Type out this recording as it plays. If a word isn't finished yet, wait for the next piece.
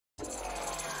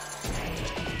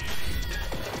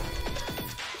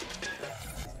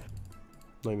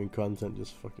Not even content,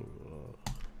 just fucking.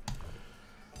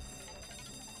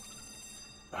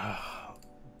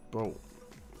 Bro,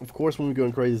 of course when we go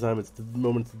in crazy time, it's the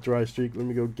moment to dry streak. When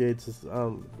we go gates, it's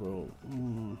bro.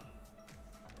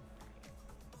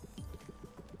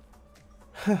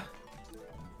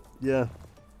 Yeah.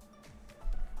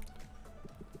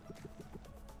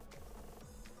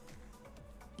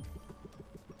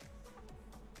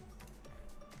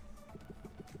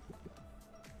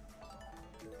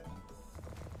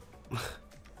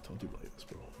 Don't do like this,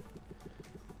 bro.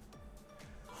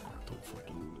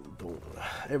 Don't.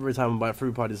 Every time I buy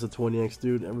free party, it's a 20x,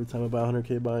 dude. Every time I buy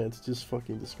 100k buy, it's just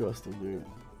fucking disgusting, dude.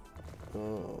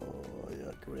 Oh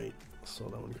yeah, great. Saw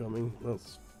that one coming.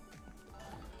 That's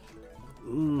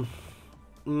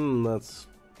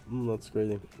that's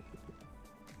crazy.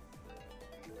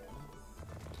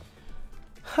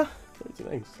 Ha!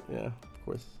 13x. Yeah, of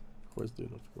course,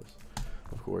 dude. Of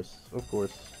course.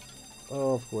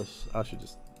 Oh, of course. I should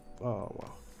just. Oh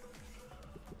wow.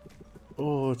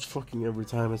 Oh, it's fucking every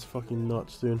time. It's fucking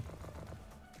nuts, dude.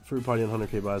 Free party and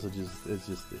 100k buys it's just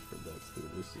different. That's dude.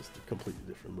 It's just a completely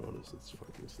different bonus. It's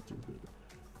fucking stupid.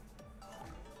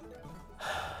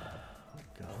 Oh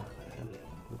god, man.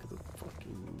 Look at the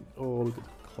fucking. Oh, look at the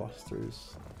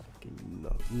clusters. Fucking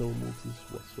no multis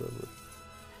whatsoever.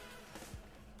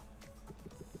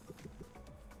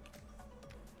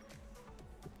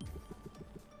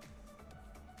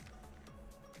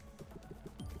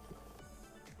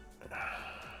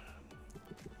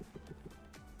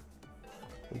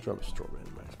 Drop a strawberry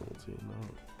and max multi.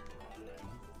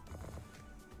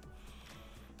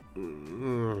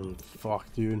 No.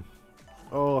 Fuck, dude.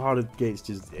 Oh, how did Gates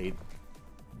just 8?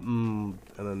 And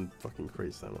then fucking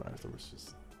crazy time when afterwards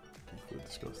just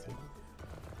disgusting.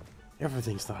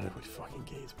 Everything started with fucking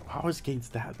Gates, bro. How is Gates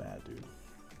that bad, dude?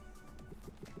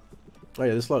 Oh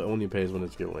yeah, this slot only pays when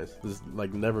it's giveaways. This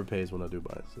like never pays when I do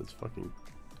buys. It's fucking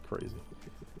crazy.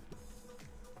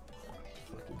 It's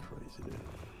fucking crazy, dude.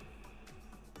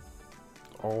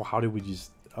 Oh, how did we just...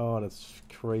 Oh, that's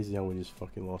crazy how we just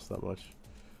fucking lost that much.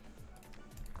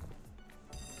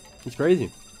 It's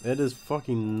crazy. It is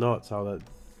fucking nuts how that...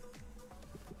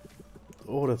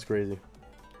 Oh, that's crazy.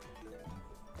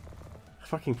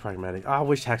 Fucking pragmatic. I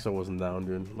wish Hacksaw wasn't down,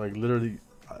 dude. Like, literally,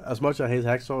 as much as I hate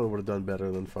Hacksaw, it would have done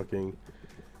better than fucking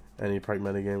any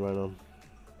pragmatic game right now.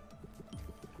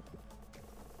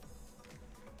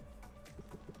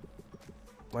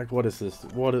 Like, what is this?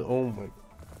 Oh my...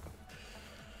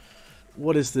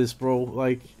 What is this, bro?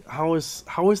 Like, how is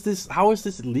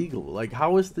this illegal? Like,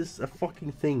 how is this a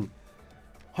fucking thing?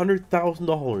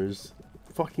 $100,000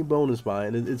 fucking bonus buy,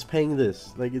 and it's paying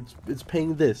this. Like, it's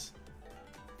paying this.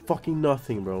 Fucking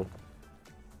nothing, bro.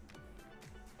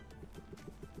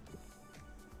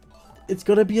 It's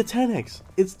gonna be a 10x.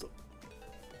 It's...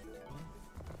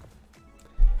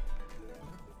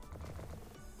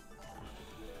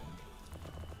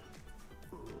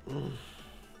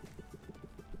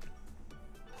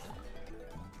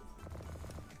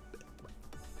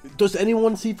 Does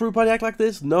anyone see Fruit Party act like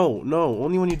this? No, no.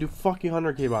 Only when you do fucking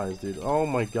 100k buys, dude. Oh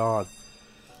my god.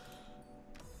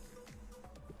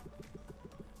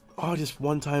 Oh, just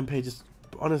one time pay, just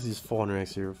honestly, just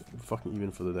 400x here, fucking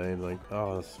even for the day. Like,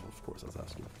 oh, that's, of course, that's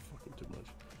asking for fucking too much.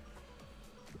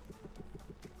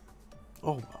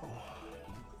 Oh wow.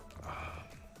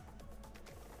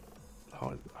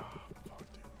 Oh, fuck,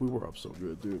 dude. We were up so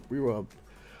good, dude. We're up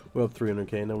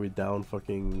 300k. Now we're down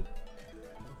fucking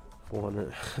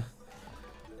 400.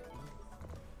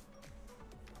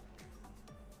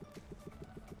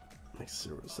 Makes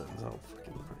 0 sense how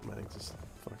fucking pragmatic just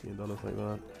fucking done us like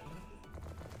that.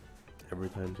 Every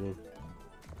time too.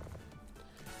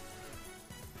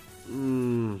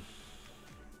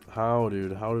 How,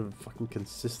 dude? How to fucking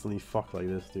consistently fuck like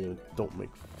this, dude? Don't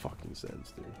make fucking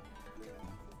sense, dude.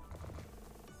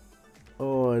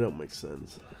 Oh, it don't make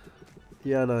sense.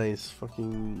 Yeah, nice.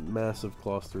 Fucking massive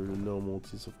cluster and no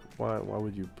multis. Why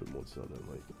would you put multis on it?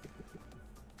 Like,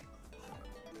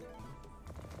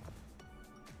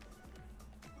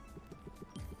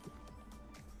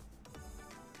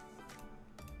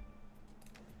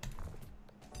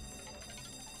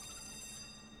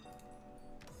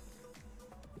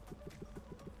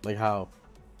 like how?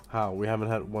 How? We haven't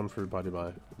had one Fruit Party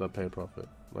buy that paid profit.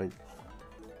 Like,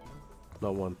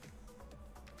 not one.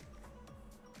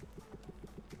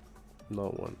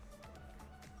 Not one.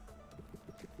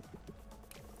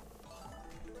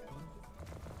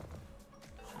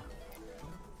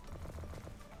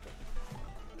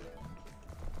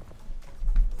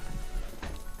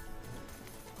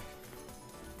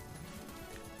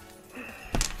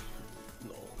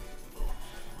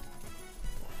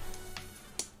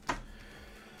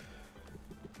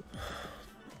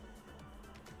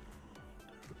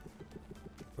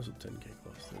 What's a 10k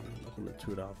plus thing? Looking at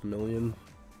 2.5 million.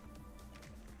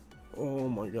 Oh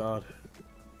my god.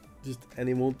 Just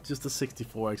just a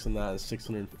 64x on that is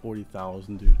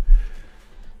 640,000, dude.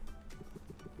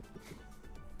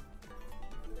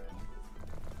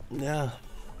 Yeah.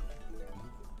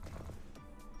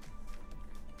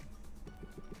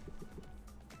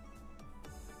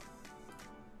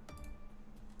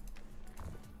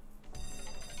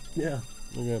 Yeah.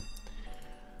 Okay.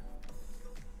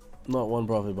 Not one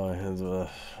profit by hands of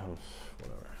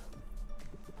whatever.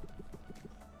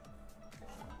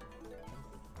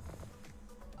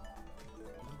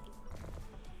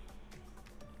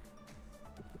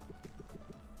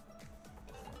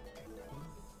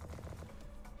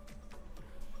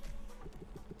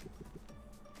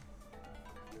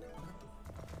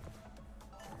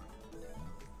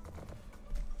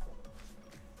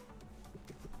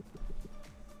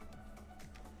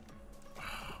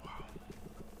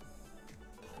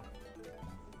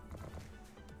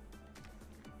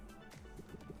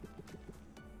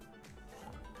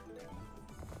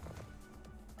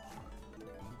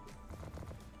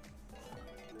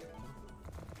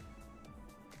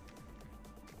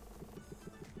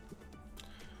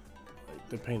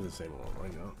 They're paying the same amount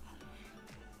right now.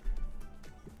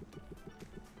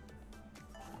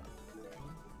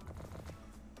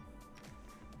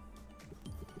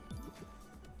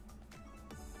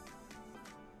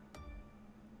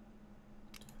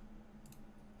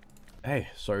 Hey,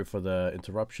 sorry for the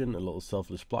interruption, a little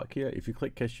selfless block here. If you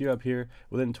click cashier up here,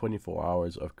 within 24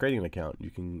 hours of creating an account,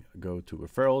 you can go to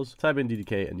referrals, type in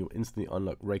DDK, and you'll instantly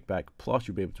unlock Rakeback. Plus,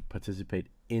 you'll be able to participate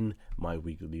in my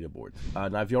weekly leaderboards.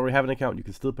 Now, if you already have an account, you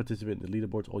can still participate in the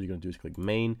leaderboards. All you're going to do is click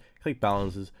main, click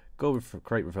balances, go over for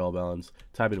create referral balance,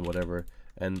 type in whatever,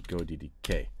 and go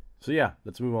DDK. So yeah,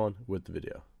 let's move on with the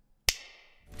video.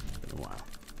 It's been a while.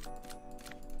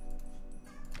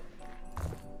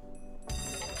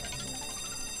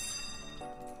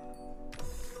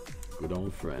 Good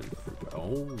old friend.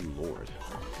 Oh lord.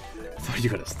 I thought you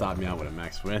were gonna stop me out with a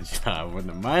max win. I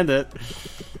wouldn't have minded.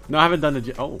 No, I haven't done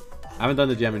the I haven't done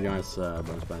the Gem and Yarns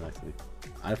bonus plan actually.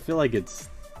 I feel like it's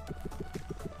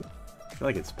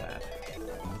bad.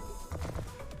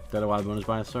 That a wild bonus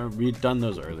buy sir? We've done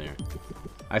those earlier.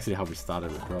 Actually how we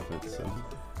started with profit, so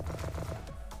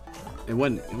it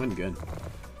went good.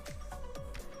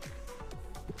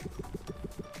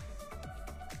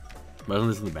 Wasn't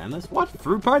this in the ban list? What?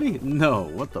 Fruit Party? No,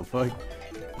 what the fuck?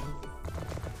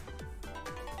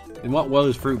 In what world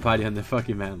is Fruit Party on the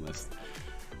fucking ban list?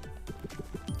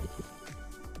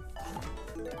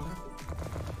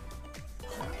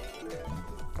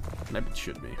 Maybe it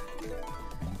should be.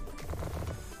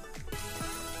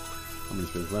 How many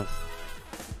spins left?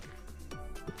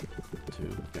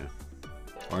 2, okay.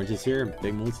 Oranges here,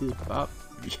 big multis, pop.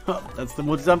 Yup, that's the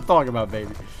multis I'm talking about,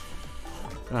 baby.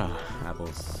 Ah,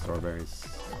 apples, strawberries.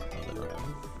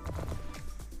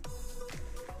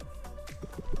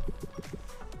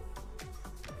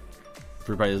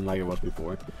 Fruit Party isn't like it was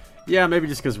before. Yeah, maybe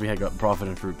just because we had got profit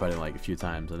in Fruit Party like a few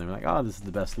times, and they were like, "Oh, this is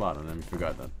the best slot," and then we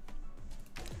forgot that.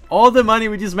 All the money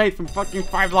we just made from fucking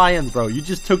 5 lions, bro. You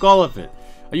just took all of it.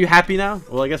 Are you happy now?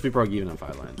 Well, I guess we broke even on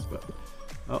 5 lions, but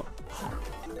oh,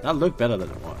 that looked better than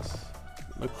it was.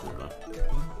 It looked cool though.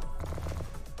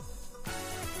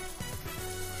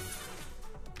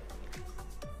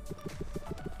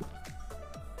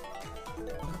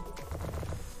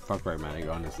 Fuck Pragmatic,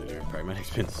 honestly, dude. Pragmatic's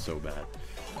been so bad.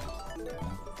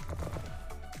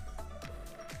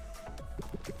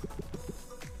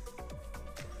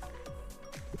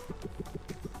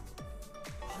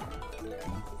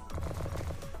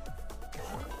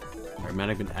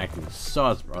 Pragmatic been acting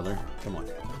sus, brother. Come on.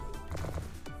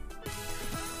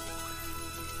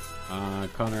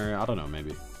 Connor, I don't know,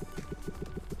 maybe.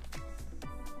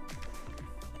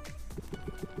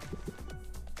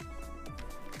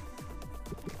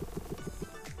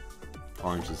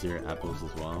 Oranges here, apples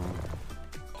as well.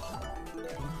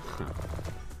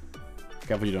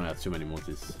 Careful you don't have too many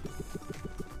multis.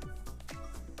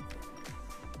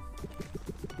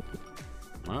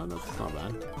 Oh, that's not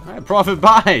bad. Alright, profit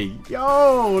buy!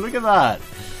 Yo, look at that!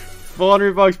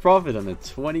 400 bucks profit on a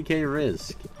 20k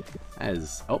risk. That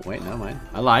is... Oh, wait, never mind.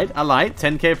 I lied.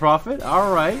 10k profit.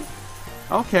 Alright.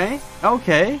 Okay.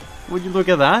 Would you look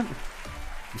at that?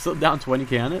 I'm still down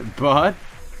 20k on it, but...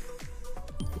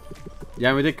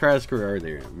 Yeah, we did Crash Crew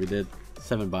earlier. We did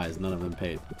 7 buys, none of them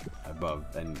paid above,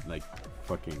 and like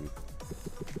fucking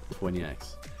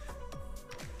 20x.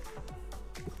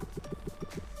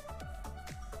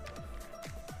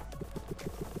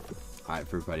 Alright,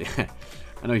 Fruit Party.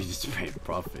 I know you just paid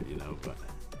profit, you know, but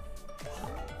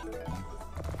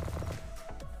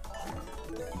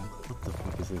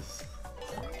is...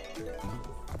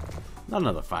 Not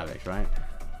another 5x, right?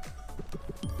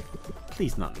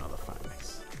 Please not another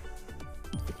 5x.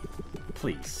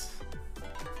 Please.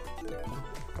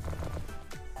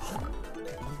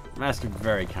 I'm asking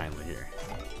very kindly here.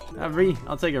 Re?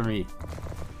 I'll take a re.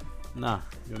 Nah,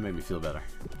 it'll make me feel better.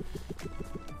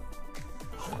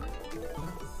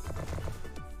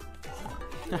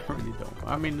 I really don't.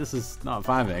 I mean, this is not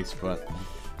 5x, but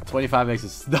 25x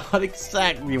is not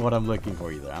exactly what I'm looking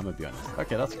for either. I'm gonna be honest.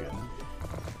 Okay, that's good.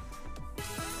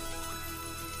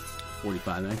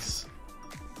 45x.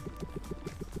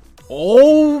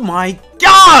 Oh my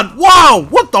god! Wow!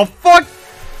 What the fuck?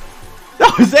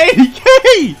 That was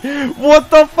 80k! What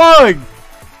the fuck?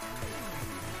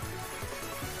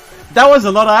 That was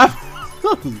a lot of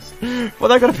apples. Well,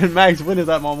 that could have been max win if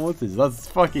that mom wanted. That's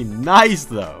fucking nice,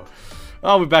 though.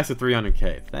 Oh, we're back to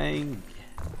 300k. Thank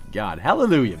God.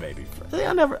 Hallelujah, baby.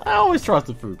 I always trust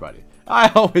the fruit buddy. I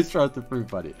always trust the fruit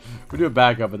buddy. We do a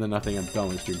backup, and then I think I'm done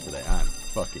with stream today. I'm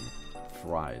fucking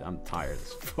fried. I'm tired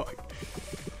as fuck.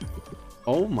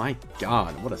 Oh my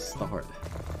God, what a start.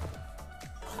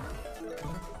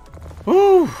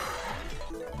 Woo!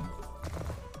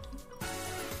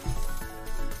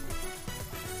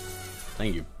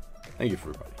 Thank you. Thank you,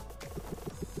 fruit buddy.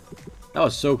 That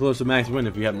was so close to max win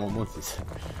if you had more monsters.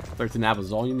 13 apples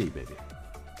is all you need, baby.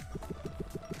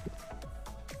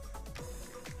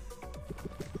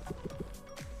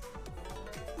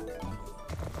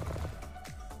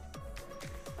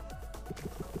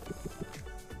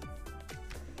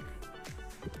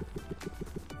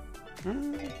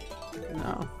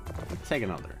 No. Take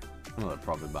another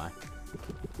profit buy.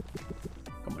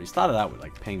 Come on, you started out with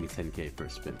like paying me 10k for a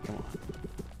spin. Come on.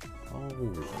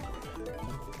 Oh.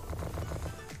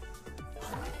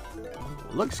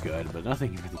 Looks good, but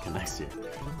nothing really connects here.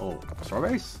 Oh,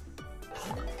 strawberries?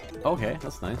 Okay,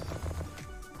 that's nice.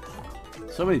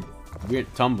 So many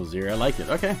weird tumbles here. I like it.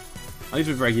 Okay. At least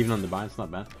we break even on the buy. It's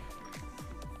not bad.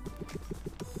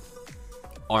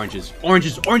 Oranges.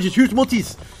 Oranges. Oranges. Huge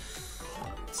multis.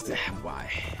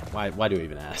 Why do we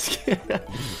even ask?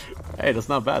 Hey, that's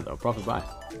not bad though. Profit buy.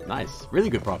 Nice. Really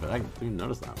good profit. I didn't even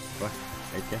notice that. Fuck.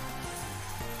 8k.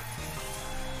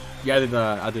 Yeah,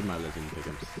 I did my legend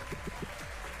pickups.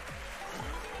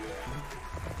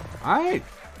 Alright.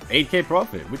 8k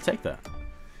profit. We take that.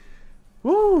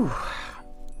 Woo.